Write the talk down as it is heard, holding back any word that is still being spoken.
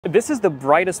This is the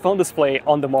brightest phone display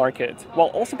on the market, while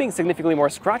also being significantly more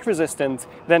scratch resistant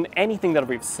than anything that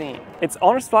we've seen. It's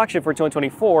Honor's flagship for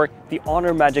 2024, the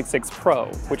Honor Magic 6 Pro,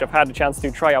 which I've had the chance to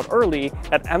try out early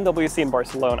at MWC in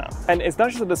Barcelona. And it's not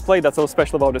just the display that's so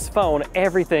special about this phone,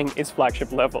 everything is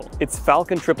flagship level. Its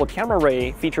Falcon triple camera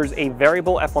array features a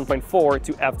variable f1.4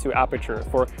 to f2 aperture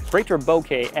for greater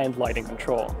bokeh and lighting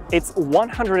control. Its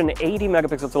 180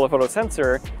 megapixel telephoto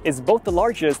sensor is both the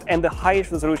largest and the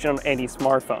highest resolution on any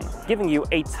smartphone, giving you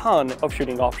a ton of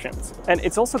shooting options. And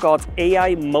it's also got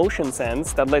AI motion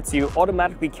sense that lets you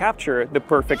automatically capture the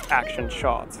perfect action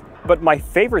shot. But my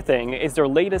favorite thing is their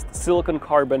latest silicon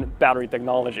carbon battery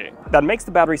technology. That makes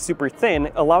the battery super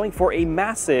thin, allowing for a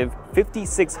massive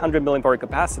 5600 mAh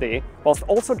capacity, whilst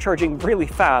also charging really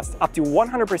fast, up to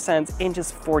 100% in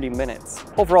just 40 minutes.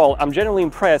 Overall, I'm genuinely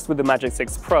impressed with the Magic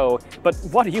 6 Pro, but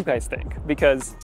what do you guys think? Because